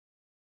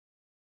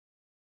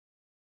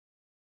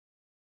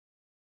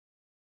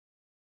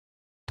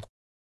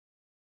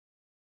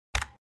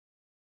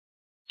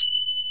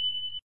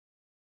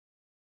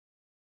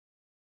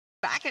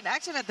Back in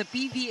action at the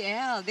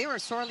PVL, they were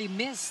sorely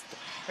missed.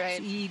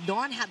 Right.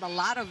 Dawn had a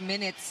lot of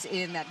minutes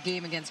in that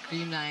game against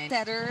Creamline.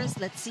 Setters,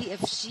 let's see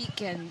if she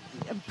can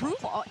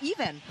improve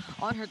even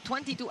on her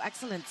 22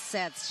 excellent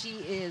sets. She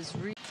is...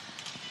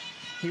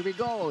 Here we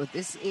go.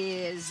 This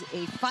is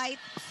a fight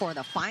for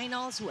the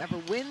finals. Whoever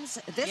wins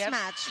this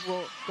match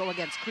will go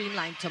against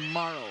Creamline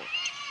tomorrow.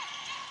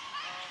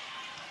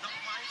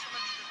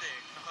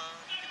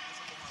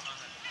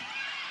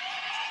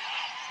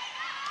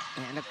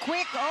 And a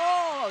quick,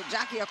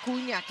 Jackie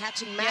Acuna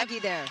catching Maggie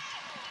there.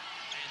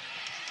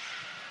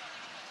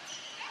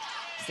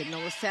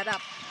 Signal was set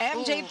up.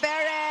 MJ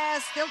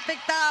Perez still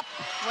picked up.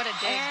 What a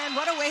day. And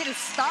what a way to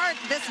start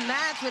this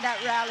match with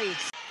that rally.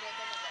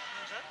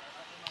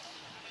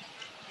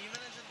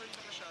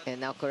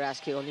 And now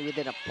Kuraski only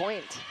within a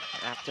point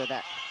after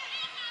that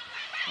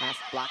last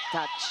block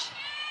touch.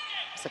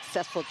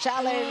 Successful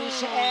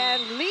challenge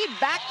and lead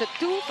back to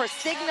 2 for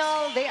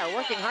Signal. They are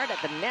working hard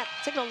at the net.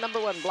 Signal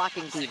 #1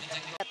 blocking team.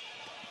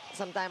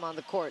 Sometime on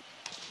the court.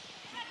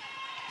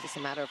 It's just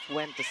a matter of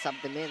when to sub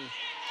them in.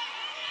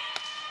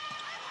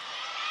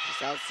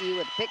 LC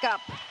with pickup.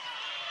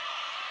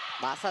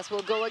 Basas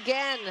will go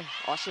again.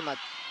 Oshima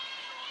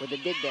with a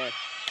dig there.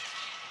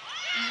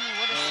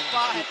 What a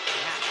spot.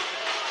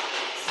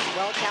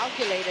 Well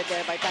calculated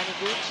there by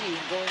Taniguchi,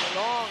 going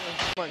long.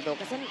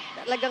 Kasi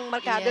talagang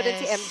markado rin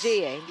si MJ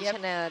eh. Hindi siya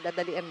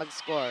nadadalian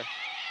mag-score.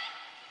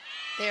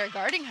 They are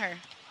guarding her.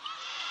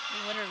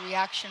 What a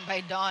reaction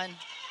by Dawn.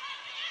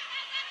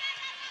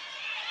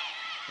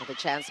 With a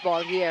chance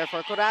ball here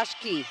for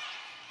Kurashki.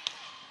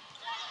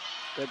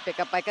 Good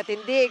pickup by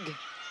Katindig.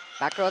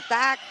 Back row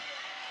attack.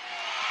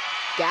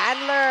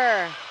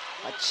 Gandler.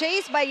 A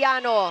chase by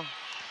Yano.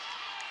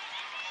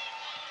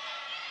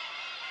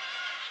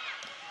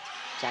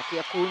 Jackie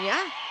Acuna.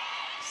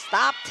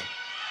 Stopped.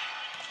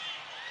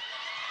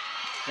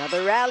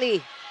 Another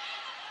rally.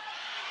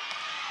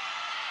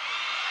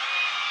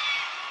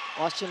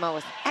 Oshima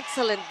was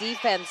excellent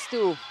defense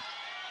too.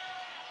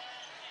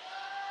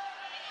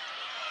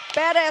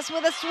 Perez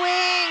with a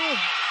swing.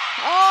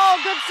 Oh,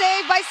 good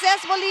save by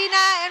Cesc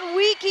Molina, and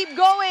we keep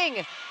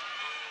going.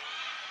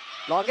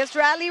 Longest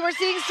rally we're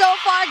seeing so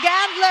far,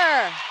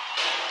 Gandler.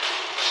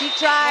 She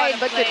tried,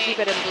 but could keep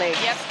it in play.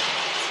 Yep.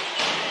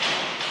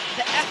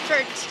 The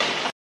effort.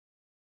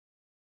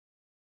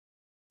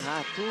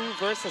 2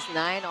 versus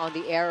 9 on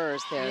the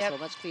errors there, so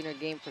much cleaner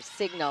game for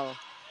Signal.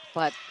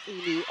 But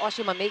really,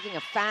 Oshima making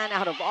a fan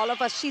out of all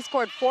of us. She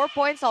scored 4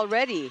 points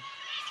already,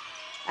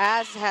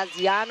 as has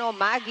Yano,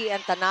 Maggie,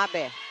 and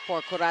Tanabe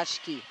for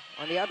Kurashki.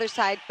 On the other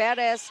side,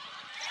 Perez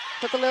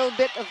took a little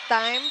bit of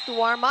time to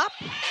warm up.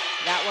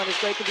 That one is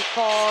going to be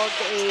called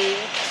a...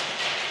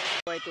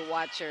 Going to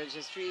watch her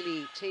just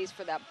really chase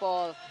for that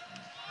ball.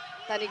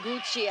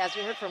 Taniguchi, as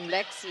we heard from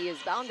Lexi, is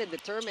bound and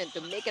determined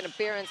to make an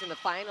appearance in the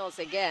finals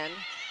again.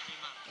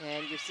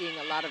 And you're seeing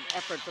a lot of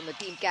effort from the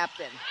team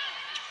captain.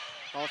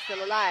 Ball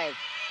still alive.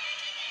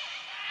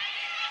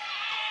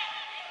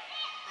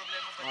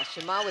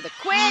 Oshima with a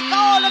quick...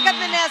 Oh, look at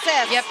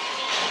Meneses! Yep.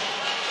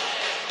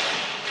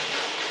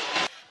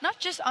 Not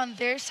just on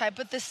their side,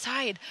 but the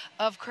side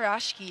of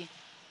Kurashki.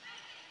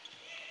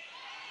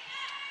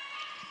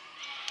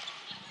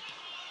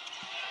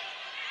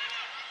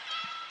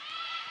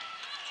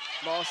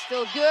 Ball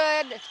still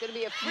good. It's going to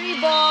be a free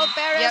ball.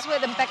 Perez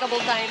with impeccable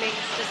timing.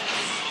 Just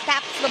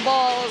taps the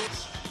ball.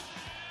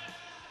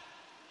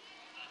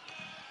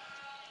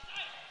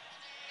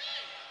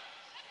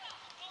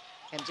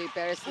 MJ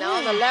Perez now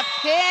on the left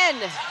pin.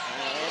 And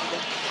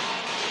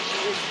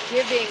she is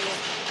giving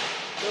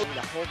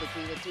the hole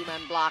between the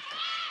 2-man block.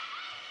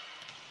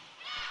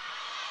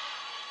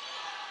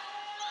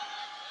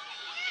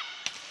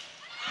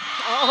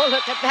 Oh,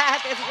 look at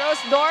that. It's Rose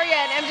Doria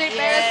and MJ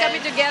Perez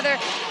coming together.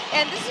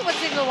 And this is what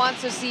Signal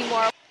wants to see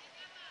more.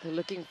 They're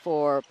looking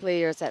for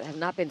players that have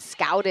not been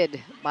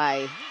scouted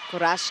by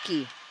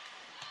Kurashki.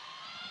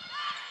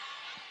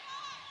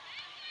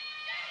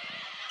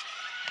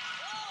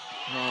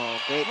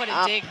 Oh, great What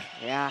a dig.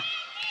 Yeah.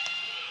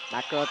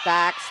 Macro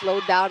attack,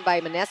 slowed down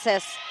by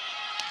Meneses.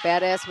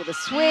 Perez with a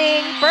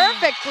swing.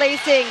 Perfect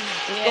placing.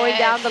 Going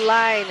down the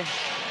line.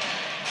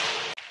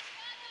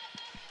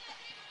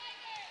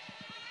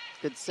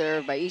 Good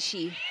serve by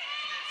Ishii.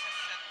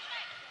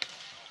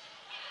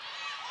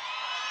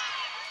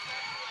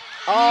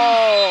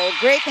 Oh,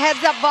 great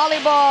heads-up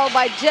volleyball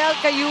by Jel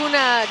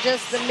Cayuna.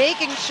 Just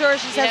making sure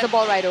she sends the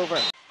ball right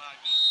over.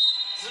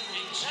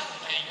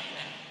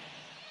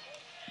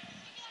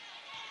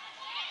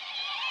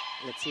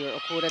 Let's see where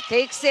Okuda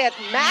takes it.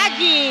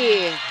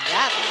 Maggie!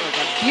 That was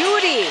a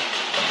beauty.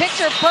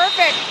 Picture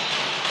perfect.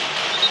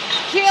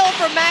 Kill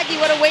for Maggie.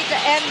 What a way to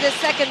end the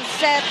second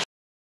set.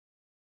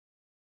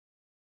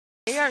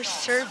 They are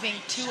serving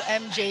to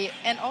MJ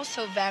and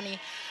also Vanny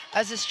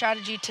as a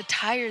strategy to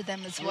tire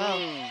them as well.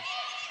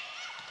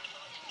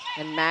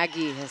 And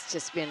Maggie has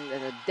just been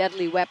a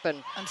deadly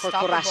weapon for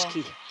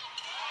Kurashki.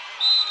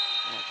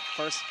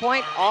 First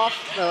point off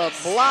the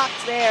block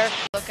there.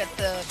 Look at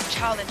the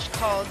challenge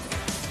called.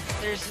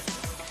 There's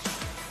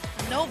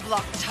no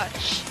block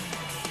touch.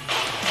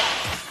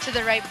 to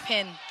the right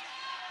pin.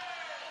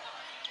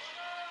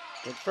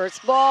 Good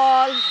first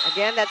ball.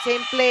 Again, that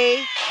same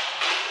play.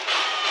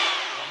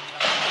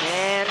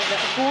 And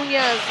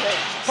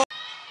Acuña's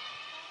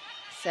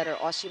setter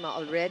Oshima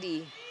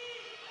already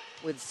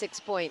with 6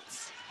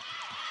 points.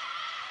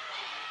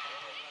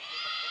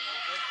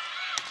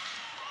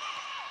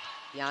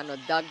 Yano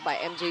dug by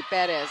MJ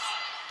Perez.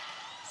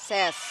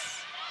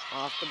 Cess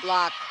off the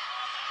block.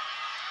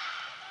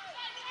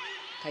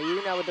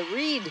 Cayuna with the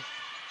read.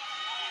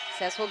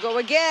 Cess will go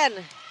again.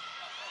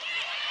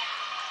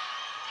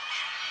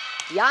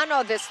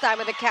 Yano this time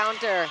with the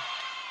counter.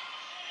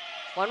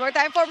 One more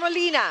time for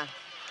Molina.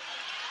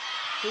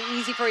 Too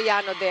easy for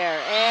Yano there.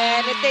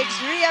 And it takes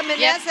Ria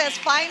Meneses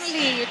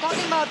finally. You're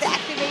talking about the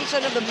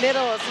activation of the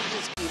middle of such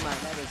a schema.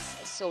 That is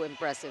so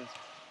impressive.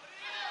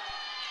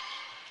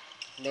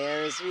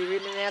 There's Ria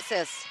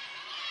Meneses.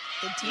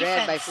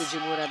 Read by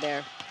Fujimura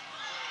there.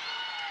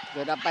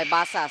 Good up by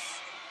Basas.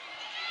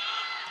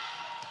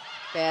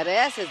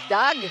 Perez is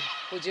dug.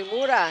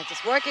 Fujimura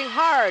just working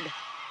hard.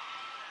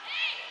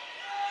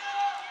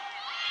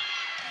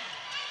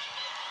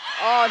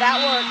 Oh, that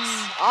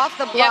works. Off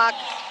the block.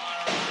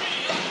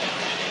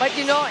 But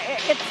you know,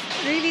 it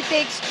really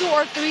takes 2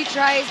 or 3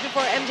 tries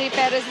before MJ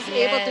Perez is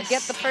able to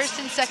get the first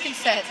and second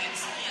set.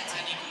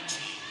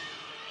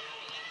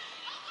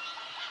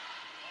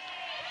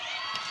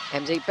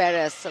 MJ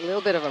Perez, a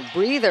little bit of a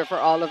breather for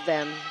all of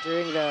them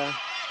during the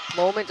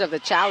moment of the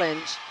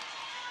challenge.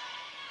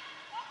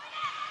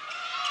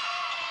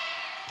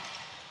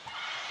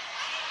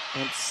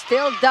 And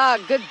still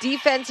dug. Good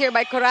defense here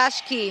by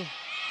Kurashiki.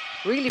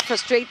 Really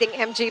frustrating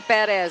MJ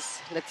Perez.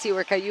 Let's see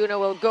where Cayuna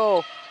will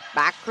go.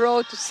 Back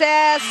row to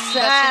Cess.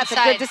 That's a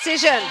good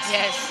decision.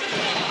 Yes.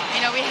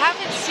 You know, we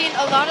haven't seen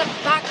a lot of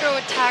back row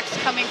attacks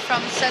coming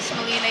from Cess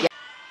Molina.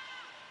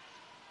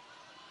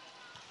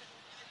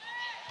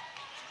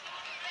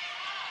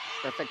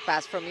 Perfect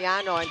pass from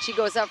Yano, and she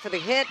goes up for the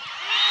hit.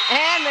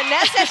 And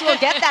Meneses will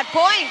get that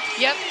point.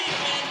 Yep.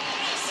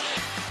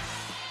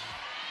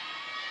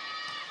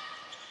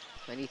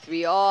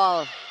 23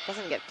 all.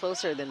 Doesn't get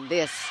closer than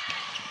this.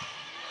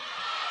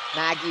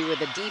 Maggie with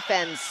the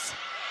defense.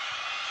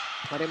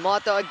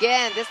 Morimoto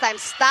again. This time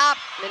stop.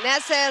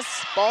 Meneses.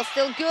 Ball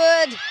still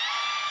good.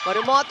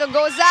 Morimoto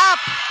goes up.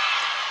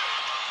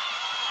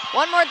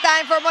 One more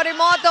time for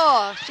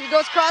Morimoto. She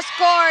goes cross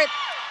court.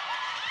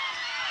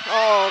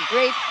 Oh,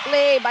 great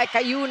play by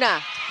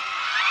Cayuna.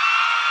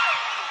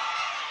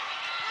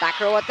 Back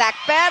row attack,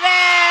 Perez.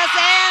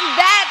 And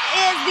that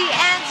is the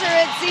answer,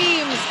 it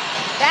seems.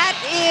 That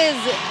is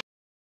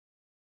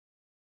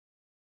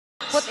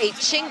put a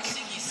chink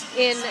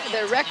in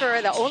the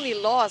record. The only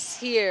loss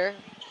here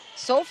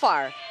so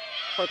far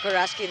for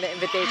Kurashiki in the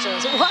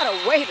Invitational. What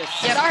a way to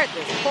start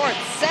this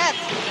 4th set.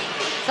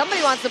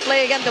 Somebody wants to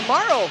play again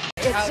tomorrow.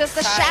 It's just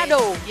a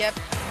shadow. Yep.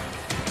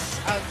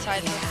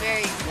 Outside,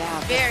 very,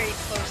 very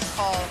close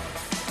call.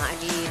 I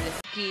mean,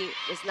 he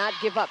does not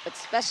give up,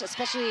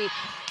 especially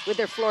with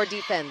their floor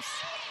defense.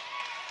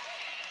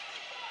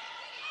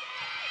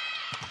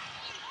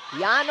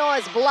 Yano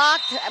is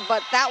blocked,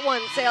 but that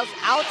one sails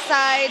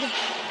outside.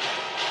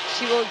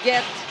 She will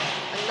get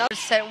another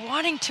set,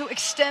 wanting to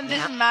extend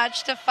this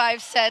match to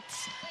 5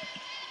 sets.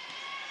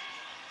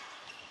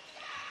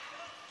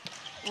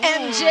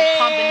 MJ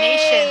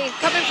combination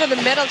coming from the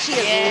middle. She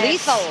is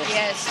lethal.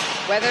 Yes.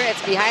 Whether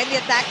it's behind the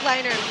attack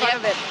line or in front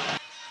of it.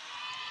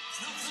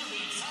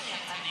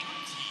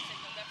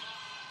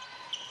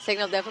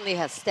 Signal definitely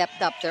has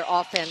stepped up their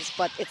offense,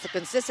 but it's the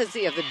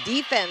consistency of the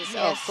defense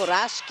of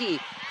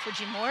Kurashiki.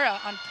 Fujimura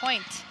on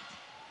point.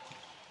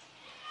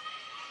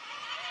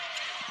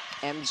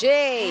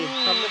 MJ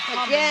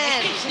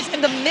again. She's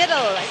in the middle.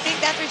 I think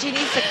that's where she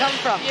needs to come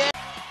from. Yeah.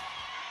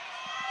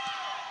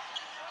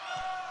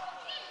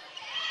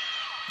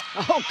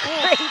 Oh,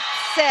 great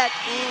set.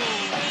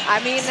 I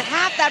mean,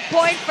 half that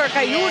point for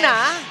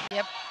Cayuna.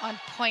 Yep, on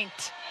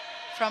point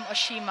from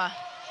Oshima.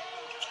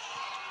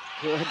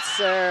 Good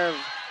serve.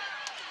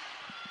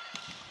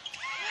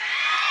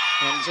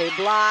 MJ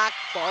block.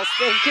 Ball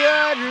still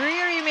good.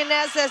 Riri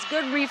Meneses,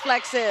 good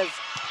reflexes.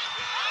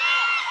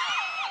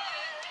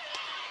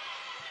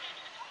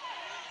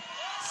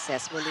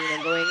 Cess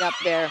Molina going up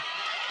there.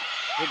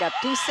 We got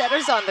 2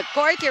 setters on the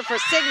court here for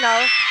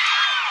Signal.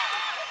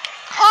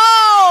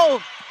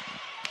 Oh!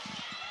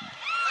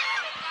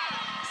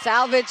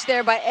 Salvage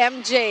there by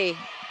MJ.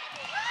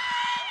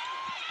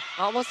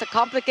 Almost a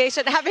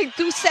complication having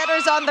 2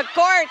 setters on the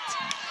court.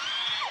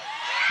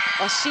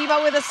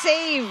 Oshima with a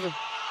save.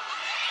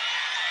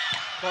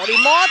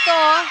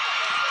 Morimoto.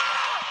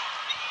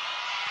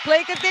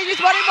 Play continues.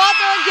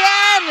 Morimoto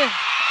again.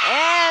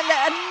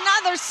 And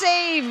another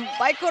save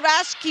by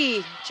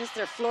Kurashiki. Just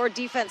their floor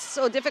defense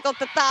so difficult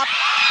to top.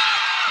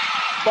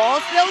 Ball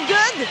still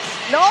good.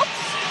 Nope.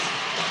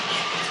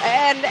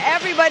 And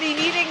everybody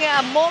needing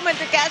a moment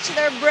to catch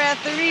their breath.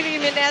 Riri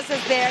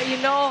Meneses there, you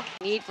know.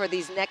 Need for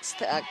these next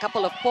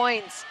couple of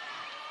points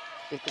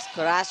because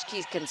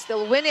Kurashiki can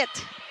still win it.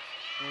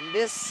 In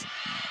this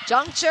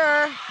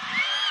juncture,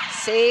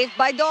 saved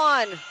by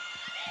Dawn.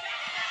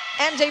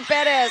 MJ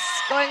Perez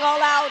going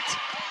all out.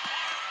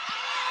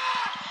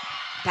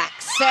 Back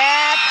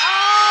set.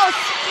 Oh,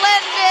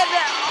 splendid.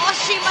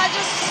 Oshima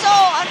just so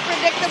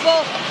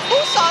unpredictable. Who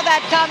saw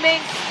that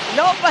coming?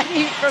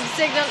 Nobody from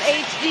Signal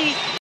HD.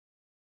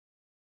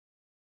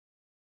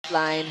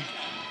 Line.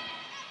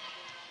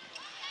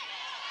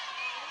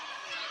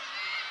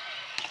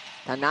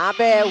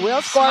 Tanabe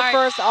will score Smart.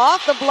 first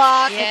off the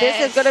block. Yes.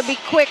 This is going to be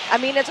quick. I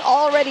mean, it's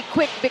already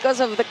quick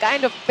because of the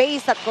kind of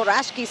pace that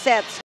Kurashiki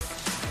sets.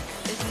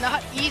 It's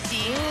not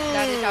easy.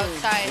 That is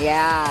outside.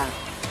 Yeah.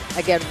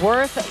 Again,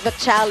 worth the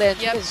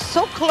challenge. Yep. It's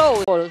so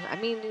close. I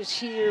mean,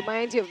 she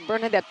reminds you of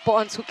Bernadette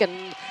Pons, who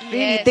can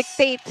really Yes.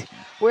 dictate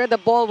where the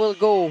ball will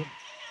go.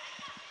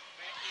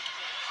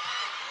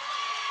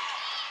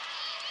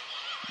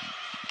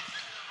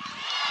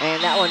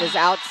 And that one is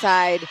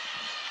outside.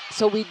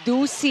 So we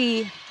do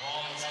see,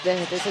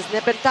 this is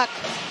nip and tuck,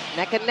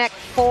 neck and neck,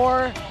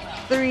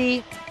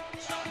 4-3.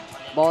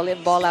 Ball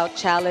in, ball out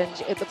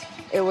challenge.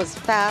 It was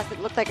fast, it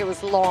looked like it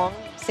was long.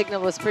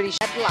 Signal was pretty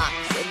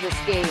headlocks in this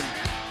game.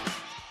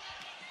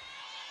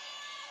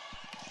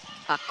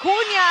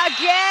 Acuna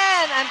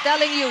again! I'm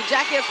telling you,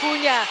 Jackie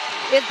Acuna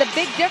is the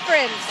big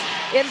difference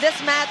in this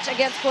match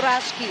against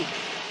Kurashiki.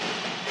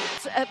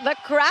 The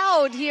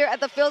crowd here at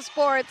the Phil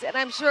Sports, and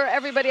I'm sure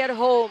everybody at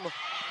home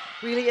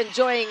really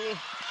enjoying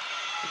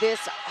this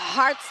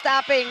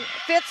heart-stopping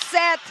fifth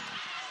set.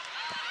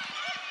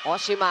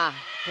 Oshima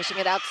pushing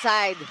it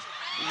outside.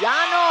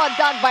 Yano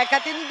dug by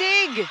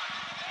Katindig.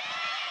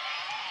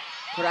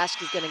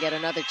 Kurashiki's gonna get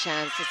another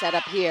chance to set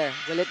up here.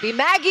 Will it be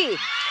Maggie?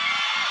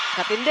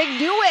 Katindig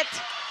knew it.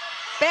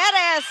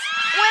 Perez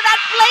with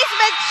that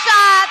placement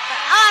shot.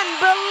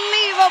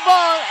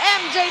 Unbelievable.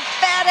 MJ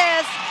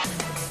Perez.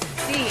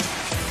 See.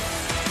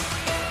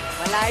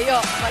 Malayo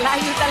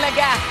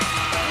talaga.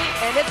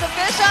 And it's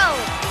official.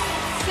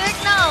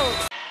 Signal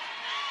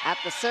at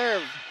the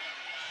serve.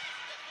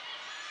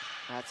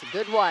 That's a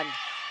good one.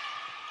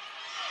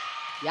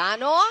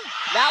 Yano,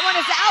 that one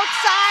is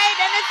outside,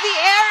 and it's the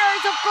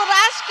errors of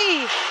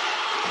Kurashiki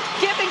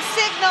giving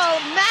Signal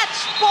match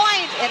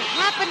point. It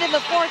happened in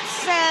the fourth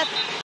set.